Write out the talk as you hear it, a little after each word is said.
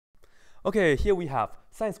Okay, here we have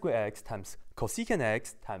sine squared x times cosecant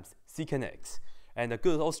x times secant x. And the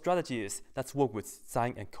good old strategy is let's work with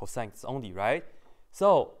sine and cosine only, right?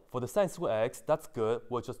 So for the sine squared x, that's good.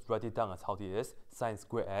 We'll just write it down as how it is, sine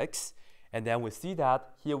squared x. And then we see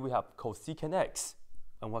that here we have cosecant x.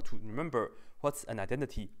 And what to remember, what's an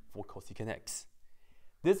identity for cosecant x?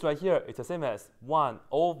 This right here is the same as 1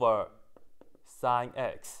 over sine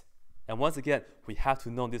x. And once again, we have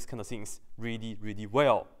to know these kind of things really, really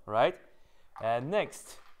well, right? And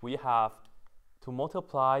next, we have to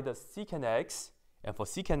multiply the secant x. And for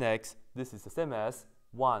secant x, this is the same as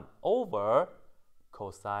 1 over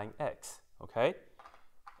cosine x, okay?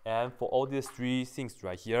 And for all these three things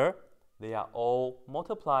right here, they are all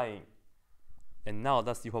multiplying. And now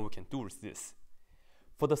let's see what we can do with this.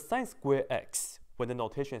 For the sine squared x, when the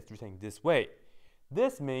notation is written this way,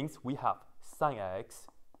 this means we have sine x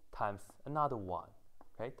times another 1,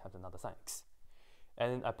 okay, times another sine x.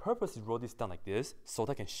 And I purposely wrote this down like this so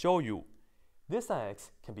that I can show you this sine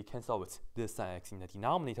x can be cancelled with this sine x in the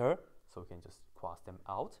denominator, so we can just cross them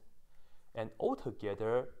out. And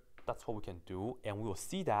altogether, that's what we can do, and we will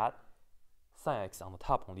see that sine x on the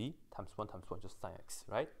top only, times 1, just sine x,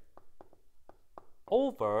 right?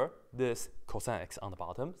 Over this cosine x on the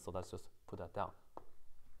bottom, so let's just put that down.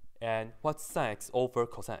 And what's sine x over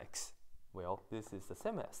cosine x? Well, this is the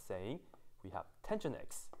same as saying we have tangent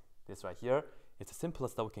x. This right here is the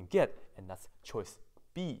simplest that we can get, and that's choice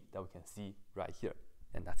B that we can see right here.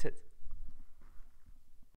 And that's it.